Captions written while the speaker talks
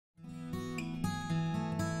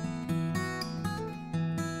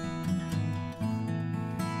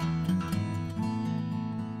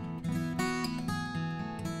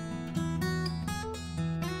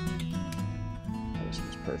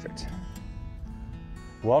perfect.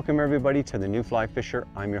 Welcome everybody to the New Fly Fisher.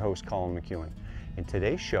 I'm your host, Colin McEwen. In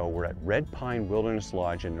today's show, we're at Red Pine Wilderness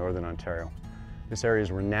Lodge in Northern Ontario. This area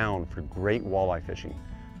is renowned for great walleye fishing.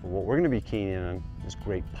 But what we're going to be keying in on is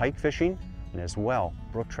great pike fishing and as well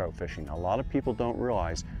brook trout fishing. A lot of people don't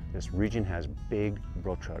realize this region has big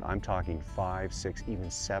brook trout. I'm talking 5, 6, even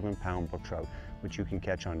 7-pound brook trout, which you can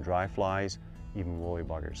catch on dry flies, even woolly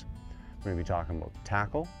buggers. We're going to be talking about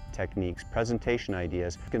tackle, techniques, presentation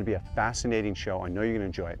ideas. It's going to be a fascinating show. I know you're going to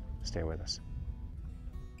enjoy it. Stay with us.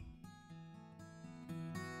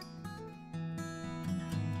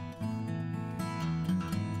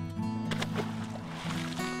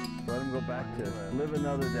 Let him go back to live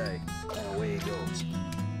another day. And away he goes.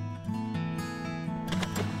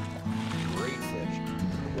 Great fish.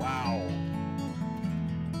 Wow.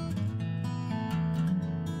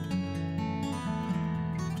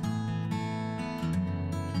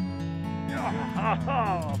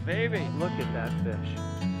 Oh, baby. Look at that fish.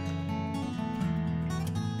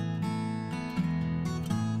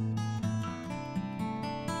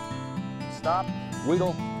 Stop,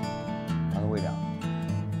 wiggle, on the way down.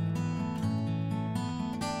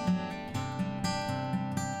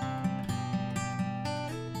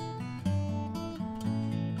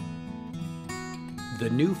 The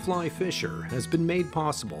New Fly Fisher has been made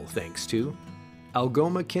possible thanks to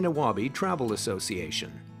Algoma Kinawabi Travel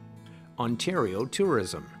Association, Ontario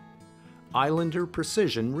Tourism, Islander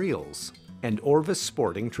Precision Reels, and Orvis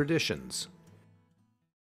Sporting Traditions.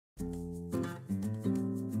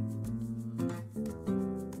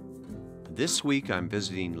 This week I'm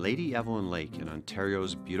visiting Lady Evelyn Lake in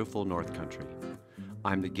Ontario's beautiful North Country.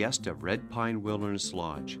 I'm the guest of Red Pine Wilderness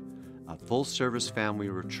Lodge, a full-service family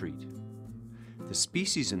retreat. The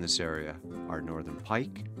species in this area are northern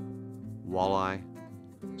pike, walleye,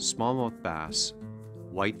 smallmouth bass,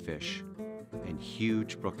 whitefish, and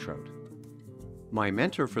huge brook trout. My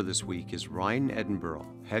mentor for this week is Ryan Edinburgh,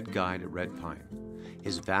 head guide at Red Pine.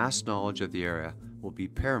 His vast knowledge of the area will be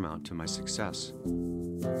paramount to my success.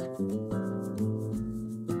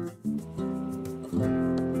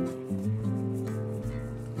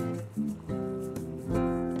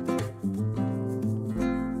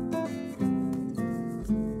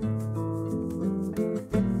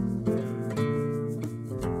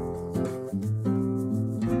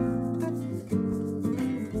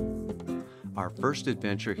 Our first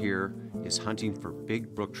adventure here is hunting for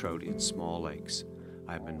big brook trout in small lakes.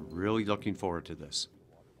 I've been really looking forward to this.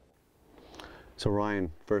 So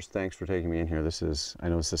Ryan, first thanks for taking me in here. I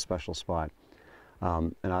know it's a special spot.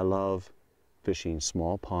 And I love fishing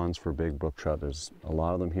small ponds for big brook trout. There's a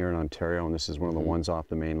lot of them here in Ontario, and this is one of the ones off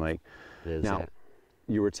the main lake. It is. Now,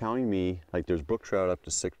 you were telling me like there's brook trout up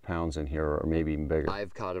to 6 pounds in here, or maybe even bigger.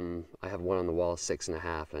 I've caught them, I have one on the wall,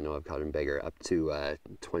 6.5. I know I've caught them bigger, up to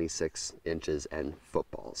 26 inches and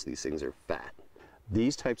footballs. These things are fat.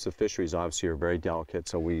 These types of fisheries obviously are very delicate,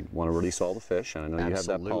 so we want to release all the fish, and I know you have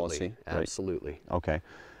that policy. Absolutely. Right? Okay.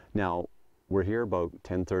 Now, we're here about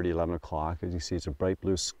 10:30, 11 o'clock. As you see, it's a bright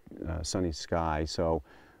blue sunny sky, so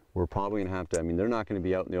we're probably going to have to, I mean, they're not going to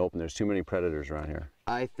be out in the open. There's too many predators around here.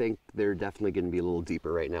 I think they're definitely going to be a little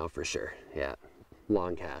deeper right now for sure. Yeah.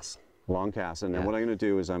 Long cast. Long cast. And then what I'm going to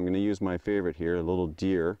do is I'm going to use my favorite here, a little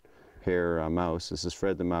deer hair mouse. This is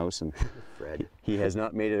Fred the mouse, and Fred. He has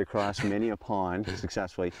not made it across many a pond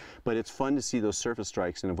successfully, but it's fun to see those surface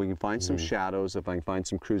strikes, and if we can find some shadows, if I can find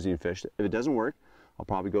some cruising fish. If it doesn't work, I'll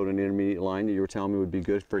probably go to an intermediate line that you were telling me would be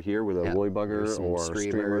good for here with a woolly bugger or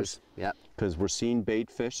streamers. Yep. Because we're seeing bait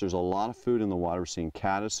fish. There's a lot of food in the water. We're seeing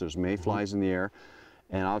caddis. There's mayflies in the air.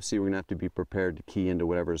 And obviously we're going to have to be prepared to key into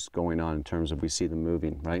whatever's going on in terms of we see them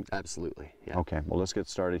moving, right? Absolutely. Yeah. Okay, well let's get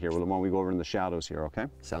started here. Why don't we go over in the shadows here, okay?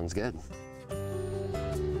 Sounds good.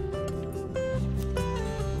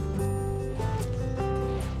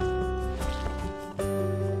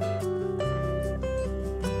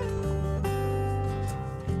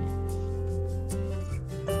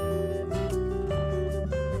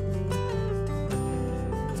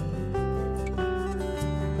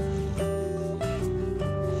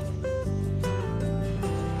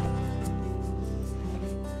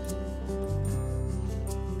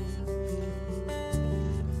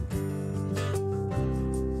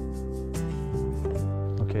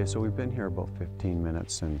 Okay, so we've been here about 15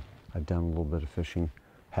 minutes and I've done a little bit of fishing.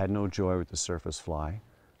 Had no joy with the surface fly.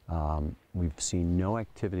 We've seen no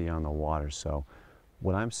activity on the water, so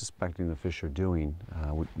what I'm suspecting the fish are doing,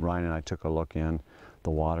 Ryan and I took a look in the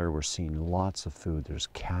water. We're seeing lots of food. There's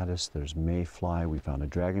caddis, there's mayfly. We found a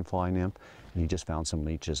dragonfly nymph, and he just found some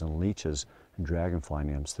leeches. And leeches and dragonfly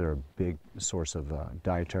nymphs, they're a big source of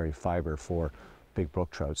dietary fiber for big brook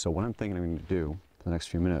trout. So what I'm thinking I'm going to do for the next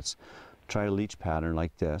few minutes. Try a leech pattern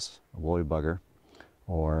like this, a woolly bugger,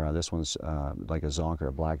 or this one's like a zonker,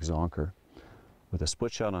 a black zonker, with a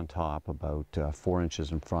split shot on top about 4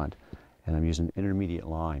 inches in front, and I'm using intermediate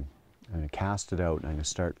line. I'm going to cast it out and I'm going to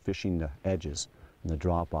start fishing the edges and the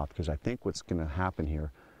drop off, because I think what's going to happen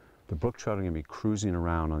here, the brook trout are going to be cruising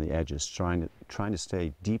around on the edges, trying to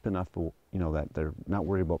stay deep enough, you know, that they're not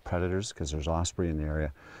worried about predators because there's osprey in the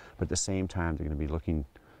area, but at the same time they're going to be looking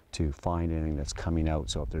to find anything that's coming out.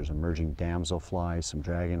 So if there's emerging damselflies, some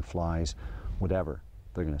dragonflies, whatever,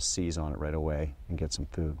 they're going to seize on it right away and get some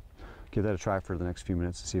food. Give that a try for the next few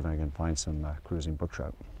minutes to see if I can find some cruising brook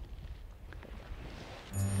trout.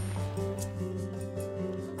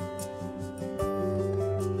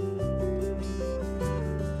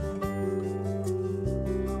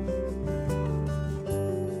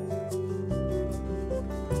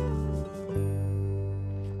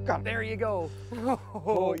 There you go.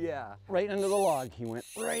 Oh, yeah. Right under the log. He went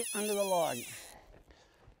right under the log.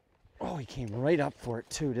 Oh, he came right up for it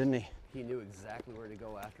too, didn't he? He knew exactly where to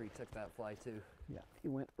go after he took that fly too. Yeah, he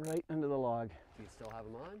went right under the log. Do you still have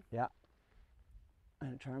him on? Yeah.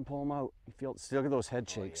 And try and pull him out. You feel, still look at those head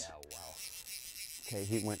shakes. Oh, yeah, wow. Okay,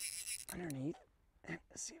 he went underneath.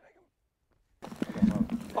 Let's see if I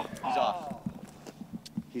can. Oh, he's off.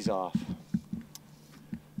 He's off.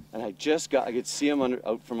 And I could see him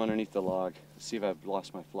out from underneath the log. Let's see if I've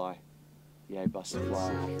lost my fly. Yeah, I busted the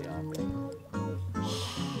fly.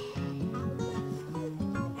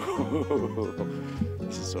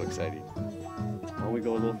 This is so exciting. Why don't we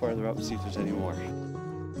go a little farther up and see if there's any more?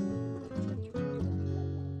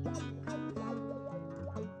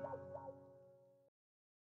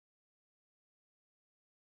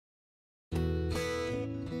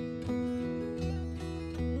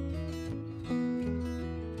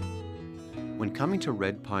 When coming to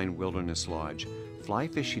Red Pine Wilderness Lodge, fly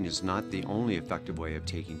fishing is not the only effective way of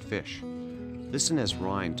taking fish. Listen as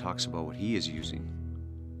Ryan talks about what he is using.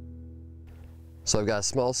 So I've got a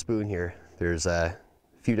small spoon here. There's a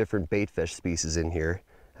few different bait fish species in here,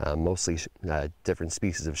 mostly different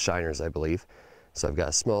species of shiners, I believe. So I've got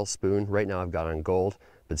a small spoon. Right now I've got on gold,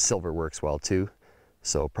 but silver works well too.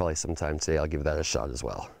 So probably sometime today I'll give that a shot as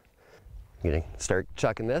well. I'm gonna start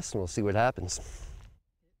chucking this and we'll see what happens.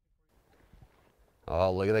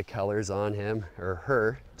 Oh, look at the colors on him, or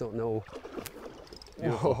her, don't know.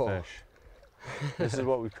 Beautiful fish. This is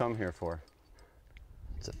what we've come here for.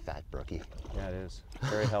 It's a fat brookie. Yeah, it is.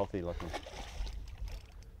 Very healthy looking.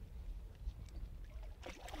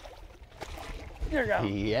 Here you go.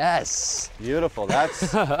 Yes. Beautiful.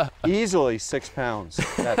 That's easily 6 pounds,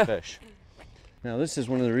 that fish. Now this is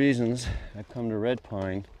one of the reasons I come to Red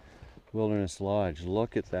Pine Wilderness Lodge.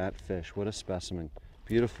 Look at that fish. What a specimen.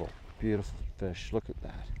 Beautiful, beautiful fish. Look at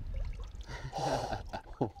that.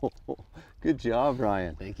 Good job,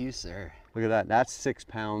 Ryan. Thank you, sir. Look at that. That's 6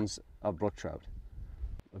 pounds of brook trout.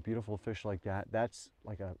 A beautiful fish like that, that's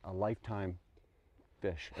like a lifetime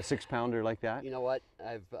fish. A 6 pounder like that. You know what?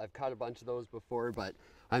 I've caught a bunch of those before, but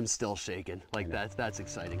I'm still shaking. Like that's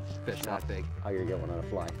exciting. Fish that big. I gotta get one on a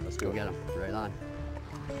fly. Let's Go get them. Right on.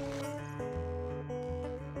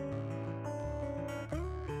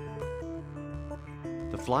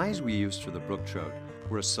 The flies we used for the brook trout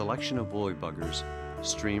were a selection of woolly buggers,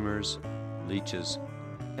 streamers, leeches,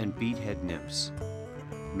 and beadhead nymphs.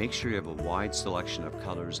 Make sure you have a wide selection of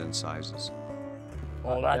colors and sizes.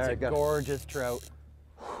 Oh, that's a gorgeous trout.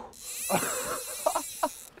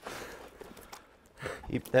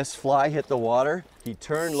 This fly hit the water. He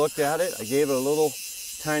turned, looked at it. I gave it a little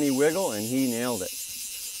tiny wiggle and he nailed it.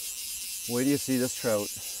 Wait till you see this trout.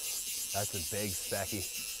 That's a big specky.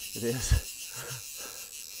 It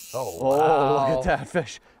is. Oh, Oh, wow. look at that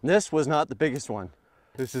fish. This was not the biggest one.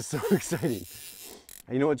 This is so exciting.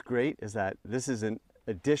 And you know what's great is that this is an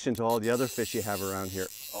addition to all the other fish you have around here.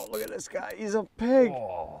 Oh, look at this guy. He's a pig.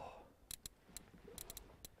 Oh.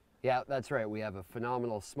 Yeah, that's right. We have a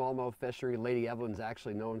phenomenal smallmouth fishery. Lady Evelyn's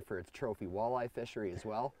actually known for its trophy walleye fishery as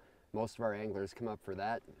well. Most of our anglers come up for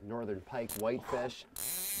that. Northern pike, whitefish,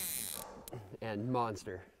 and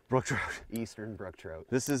monster. Brook trout. Eastern brook trout.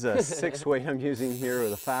 This is a 6 weight I'm using here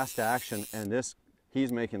with a fast action, and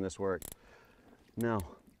he's making this work. Now,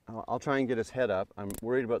 I'll try and get his head up. I'm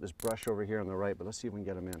worried about this brush over here on the right, but let's see if we can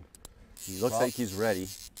get him in. He looks like he's ready.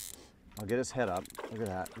 I'll get his head up. Look at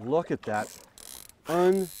that. Look at that.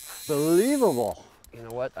 Unbelievable. You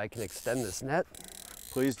know what? I can extend this net.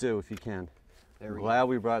 Please do if you can. There we go. Glad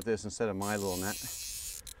we brought this instead of my little net.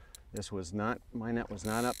 This was not, my net was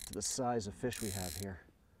not up to the size of fish we have here.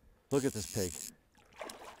 Look at this pig.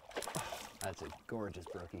 That's a gorgeous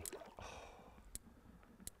brookie.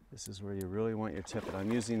 This is where you really want your tippet. I'm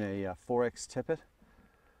using a 4X tippet.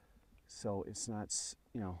 So it's not,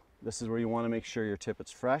 you know, this is where you want to make sure your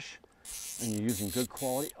tippet's fresh and you're using good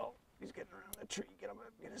quality. Oh, he's getting around the tree. Get him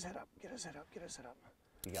up, get his head up, get his head up, get his head up.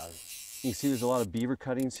 You got it. You can see there's a lot of beaver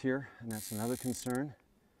cuttings here, and that's another concern.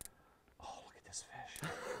 Oh, look at this fish.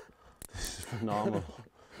 This is phenomenal.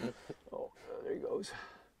 Oh, there he goes.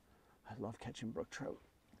 I love catching brook trout.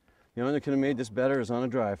 The only thing that could have made this better is on a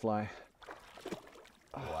dry fly.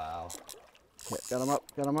 Wow. Okay, got him up,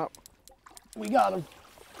 got him up. We got him.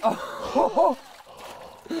 Oh,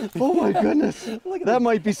 oh my goodness. Look at that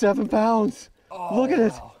might be 7 pounds. Oh, look at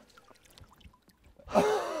it.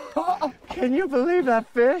 Can you believe that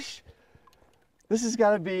fish? This has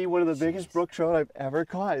got to be one of the biggest brook trout I've ever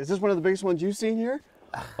caught. Is this one of the biggest ones you've seen here?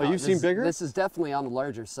 Oh, you've seen bigger? This is definitely on the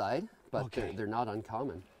larger side, but Okay. they're not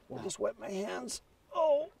uncommon. I'll just wet my hands.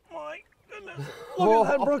 Oh my goodness. Look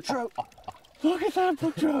at that brook trout. Look at that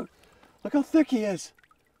brook trout. Look how thick he is.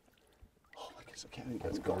 Oh my goodness, okay,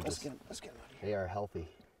 That's gorgeous. Let's get him out of here. They are healthy.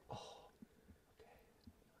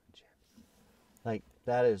 Like,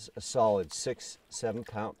 that is a solid 6-7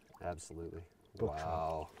 pound. Absolutely. Brook trout.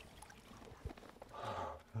 Wow.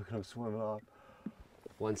 Look at him swimming off.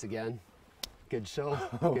 Once again, good show.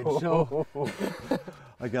 Good show.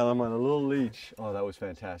 I got him on a little leech. Oh, that was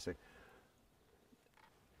fantastic.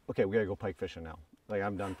 Okay, we gotta go pike fishing now. Like,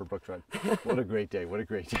 I'm done for brook trout. What a great day, what a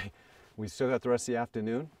great day. We still got the rest of the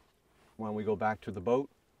afternoon. Why don't we go back to the boat,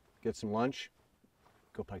 get some lunch,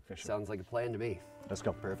 go pike fishing. Sounds like a plan to me. Let's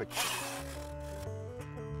go. Perfect.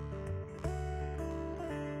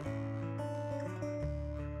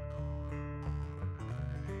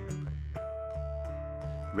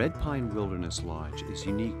 Red Pine Wilderness Lodge is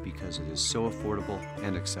unique because it is so affordable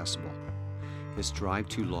and accessible. This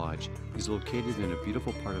drive-to lodge is located in a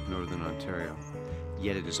beautiful part of Northern Ontario,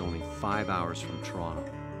 yet it is only 5 hours from Toronto.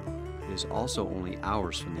 It is also only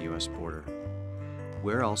hours from the US border.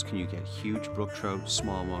 Where else can you get huge brook trout,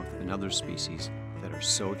 smallmouth, and other species that are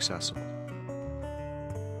so accessible?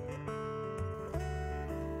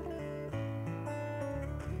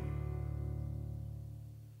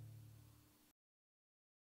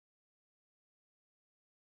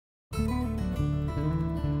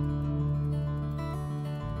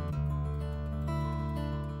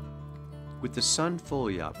 With the sun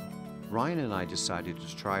fully up, Ryan and I decided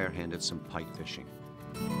to try our hand at some pike fishing.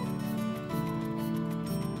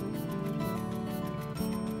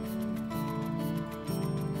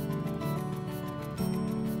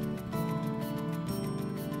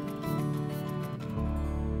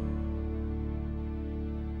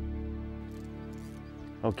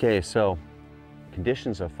 Okay, so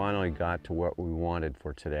conditions have finally got to what we wanted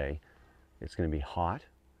for today. It's going to be hot.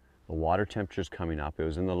 The water temperature's coming up. It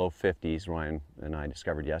was in the low 50s, Ryan and I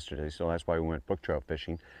discovered yesterday, so that's why we went brook trout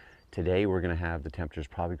fishing. Today we're going to have the temperatures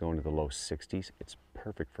probably going to the low 60s. It's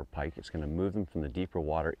perfect for pike. It's going to move them from the deeper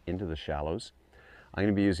water into the shallows. I'm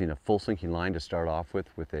going to be using a full sinking line to start off with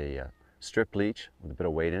a strip leech with a bit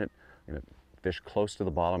of weight in it. I'm going to fish close to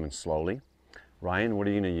the bottom and slowly. Ryan, what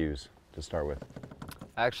are you going to use to start with?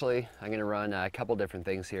 Actually, I'm going to run a couple different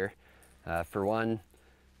things here. For one,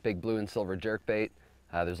 big blue and silver jerkbait.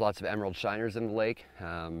 There's lots of emerald shiners in the lake,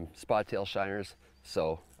 spot tail shiners,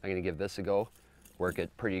 so I'm going to give this a go, work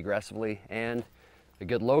it pretty aggressively, and a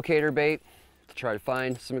good locator bait to try to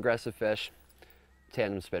find some aggressive fish,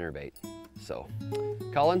 tandem spinner bait. So,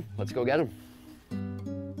 Colin, let's go get them.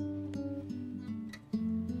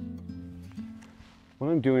 What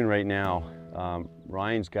I'm doing right now,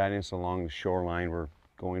 Ryan's guiding us along the shoreline. We're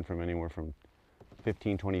going from anywhere from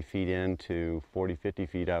 15, 20 feet in to 40, 50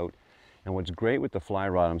 feet out. And what's great with the fly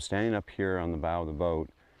rod, I'm standing up here on the bow of the boat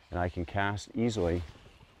and I can cast easily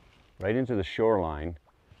right into the shoreline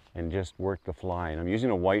and just work the fly. And I'm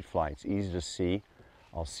using a white fly, it's easy to see.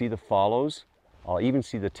 I'll see the follows, I'll even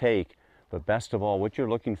see the take, but best of all, what you're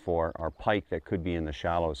looking for are pike that could be in the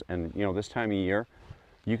shallows. And you know, this time of year,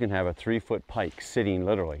 you can have a 3-foot pike sitting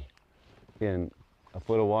literally in a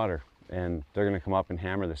foot of water and they're gonna come up and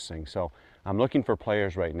hammer this thing. So I'm looking for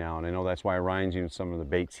players right now, and I know that's why Ryan's using some of the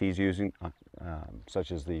baits he's using,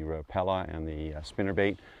 such as the Rapella and the spinner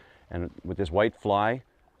bait. And with this white fly,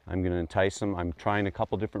 I'm gonna entice them. I'm trying a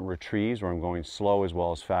couple different retrieves where I'm going slow as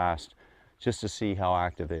well as fast, just to see how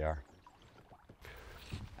active they are.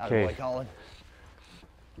 Okay, Colin.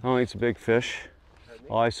 Oh, it's a big fish.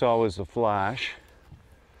 All I saw was a flash.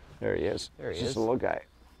 There he is. There he Just is. a little guy,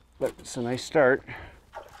 but it's a nice start.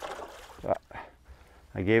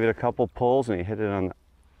 I gave it a couple pulls and he hit it on the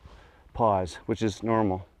paws, which is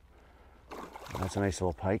normal. That's a nice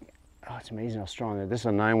little pike. Oh, it's amazing how strong it is. This is a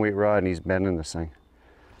 9-weight rod and he's bending this thing.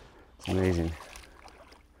 It's amazing.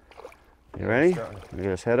 You ready? Get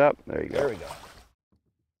his head up. There you go. There we go.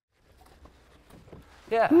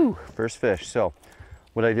 Yeah. Whew, first fish. So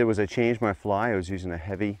what I did was I changed my fly. I was using a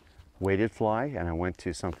heavy weighted fly and I went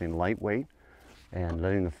to something lightweight and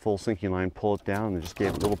letting the full sinking line pull it down and just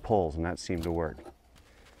gave it little pulls, and that seemed to work.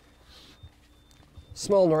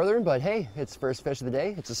 Small northern, but hey, it's first fish of the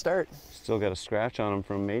day. It's a start. Still got a scratch on them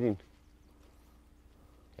from mating.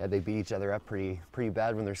 Yeah, they beat each other up pretty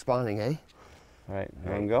bad when they're spawning, eh? All right,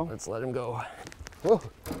 let him go. Let's let him go. Whoa.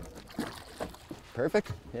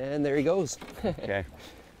 Perfect. And there he goes. Okay.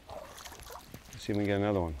 Let's see if we can get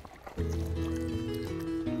another one.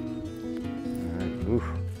 All right. Oof.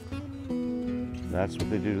 That's what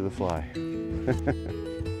they do to the fly.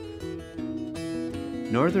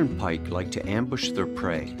 Northern pike like to ambush their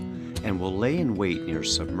prey and will lay in wait near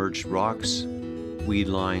submerged rocks, weed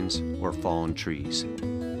lines, or fallen trees.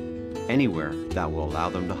 Anywhere that will allow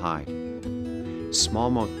them to hide.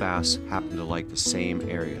 Smallmouth bass happen to like the same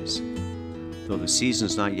areas. Though the season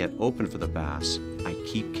is not yet open for the bass, I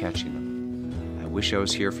keep catching them. I wish I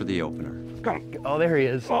was here for the opener. Oh, there he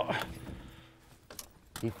is. Oh.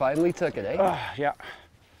 He finally took it, eh? Yeah.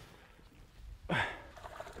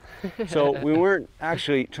 So we weren't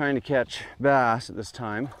actually trying to catch bass at this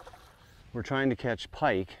time. We're trying to catch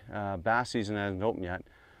pike. Bass season hasn't opened yet.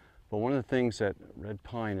 But one of the things that Red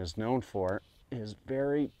Pine is known for is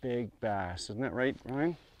very big bass. Isn't that right,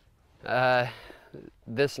 Ryan?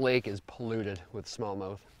 This lake is polluted with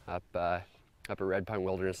smallmouth up at Red Pine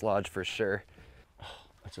Wilderness Lodge for sure. Oh,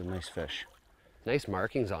 that's a nice fish. Nice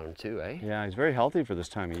markings on him too, eh? Yeah, he's very healthy for this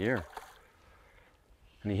time of year.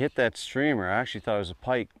 And he hit that streamer. I actually thought it was a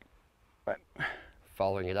pike, but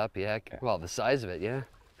Following it up, yeah. Well, the size of it, yeah.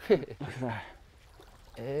 look at that.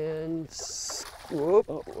 And whoop,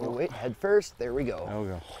 wait, head first. There we go. There we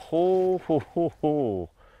go. Ho, ho, ho, ho.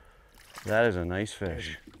 That is a nice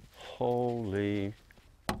fish. Holy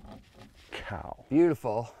cow.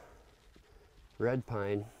 Beautiful. Red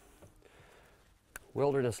Pine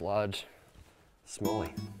Wilderness Lodge.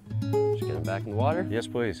 Smallie. Just get him back in the water. Yes,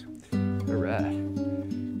 please. All right.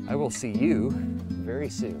 I will see you very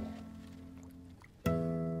soon. There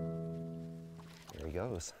he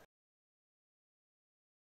goes.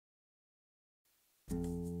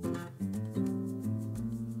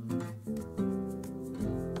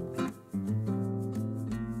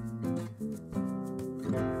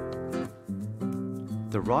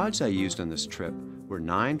 The rods I used on this trip were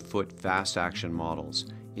 9-foot fast action models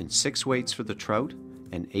in 6 weights for the trout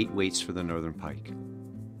and 8 weights for the northern pike.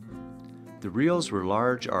 The reels were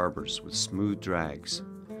large arbors with smooth drags.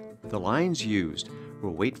 The lines used were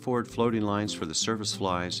weight forward floating lines for the surface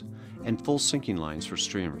flies and full sinking lines for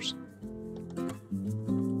streamers.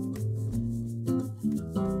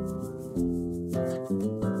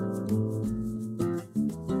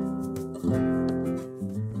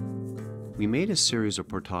 We made a series of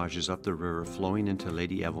portages up the river flowing into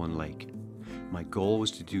Lady Evelyn Lake. My goal was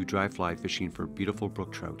to do dry fly fishing for beautiful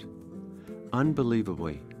brook trout.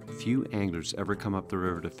 Unbelievably, few anglers ever come up the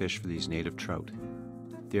river to fish for these native trout.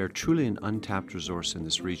 They are truly an untapped resource in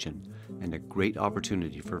this region and a great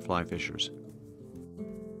opportunity for fly fishers.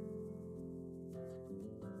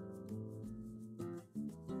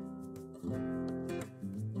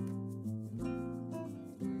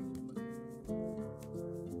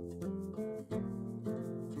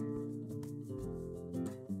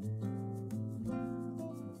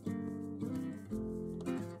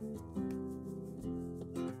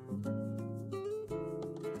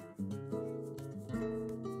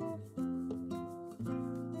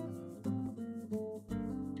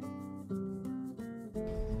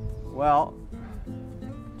 Well,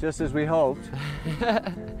 just as we hoped.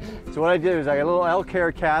 So what I did is I got a little elk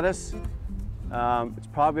hair caddis. It's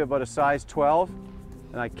probably about a size 12.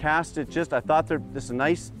 And I cast it just, I thought this is a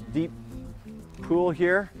nice deep pool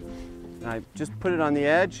here. And I just put it on the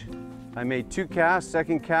edge. I made 2 casts,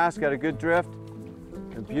 second cast, got a good drift.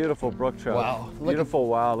 A beautiful brook trout. Wow. Beautiful,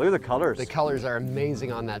 wow. Look at the colors. The colors are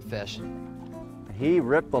amazing on that fish. He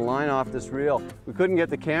ripped the line off this reel. We couldn't get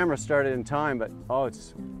the camera started in time, but oh,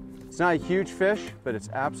 it's not a huge fish, but it's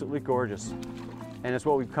absolutely gorgeous. And it's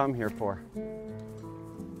what we've come here for.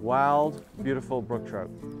 Wild, beautiful brook trout.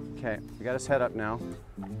 Okay, we got his head up now.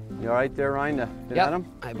 You all right there, Ryan, to hit at him?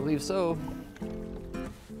 I believe so.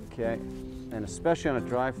 Okay, and especially on a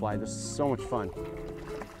dry fly, this is so much fun.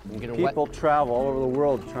 I'm gonna People travel all over the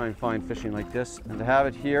world to try and find fishing like this, and to have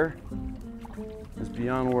it here is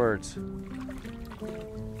beyond words.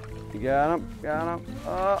 You got him, got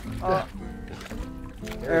him.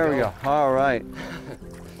 There we go. All right.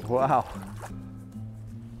 Wow.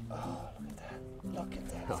 Oh, look at that. Look at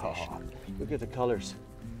that fish. Look at the colors.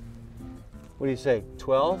 What do you say,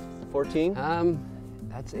 12, 14?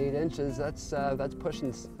 That's 8 inches. That's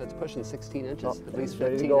pushing 16 inches. Oh, at least 15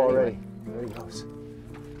 there you go anyway. already. There he goes.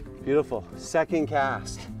 Beautiful. Second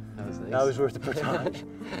cast. That was nice. That was worth the potential.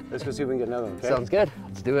 Let's go see if we can get another one, okay? Sounds good.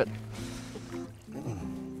 Let's do it.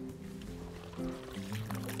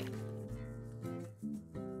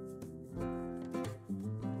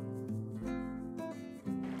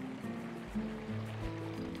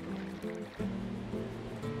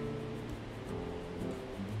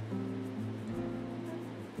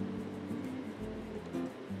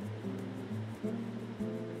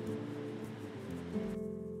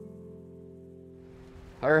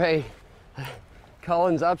 All right,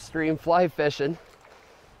 Colin's upstream fly fishing.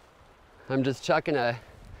 I'm just chucking a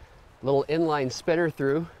little inline spinner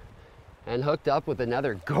through and hooked up with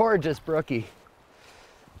another gorgeous brookie.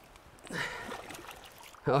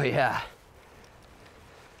 Oh yeah.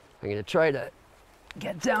 I'm gonna try to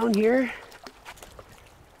get down here.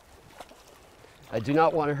 I do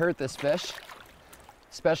not want to hurt this fish,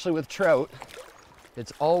 especially with trout.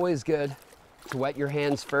 It's always good to wet your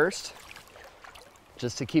hands first,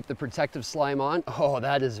 just to keep the protective slime on. Oh,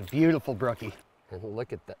 that is a beautiful brookie. And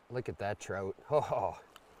look at that trout. Oh,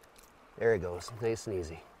 there he goes, nice and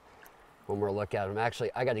easy. One more look at him. Actually,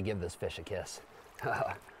 I got to give this fish a kiss.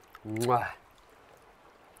 Mwah.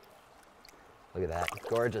 Look at that,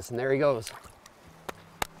 gorgeous, and there he goes.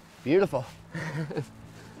 Beautiful.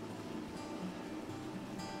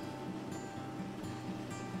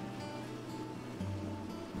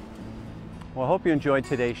 Well, I hope you enjoyed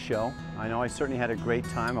today's show. I know I certainly had a great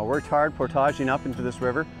time. I worked hard portaging up into this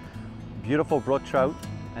river. Beautiful brook trout.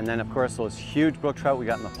 And then of course those huge brook trout we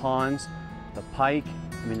got in the ponds, the pike.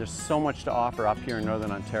 I mean, there's so much to offer up here in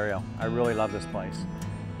Northern Ontario. I really love this place.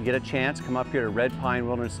 You get a chance, come up here to Red Pine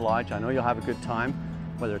Wilderness Lodge. I know you'll have a good time,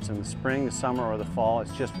 whether it's in the spring, the summer, or the fall.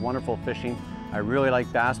 It's just wonderful fishing. I really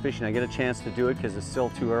like bass fishing. I get a chance to do it because it's still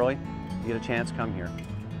too early. You get a chance, come here.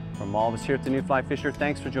 From all of us here at the New Fly Fisher,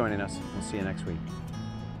 thanks for joining us. We'll see you next week.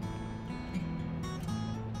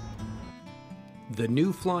 The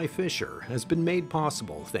New Fly Fisher has been made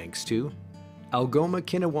possible thanks to Algoma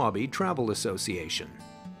Kinawabi Travel Association,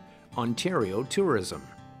 Ontario Tourism,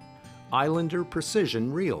 Islander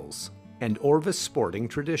Precision Reels, and Orvis Sporting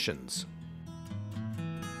Traditions.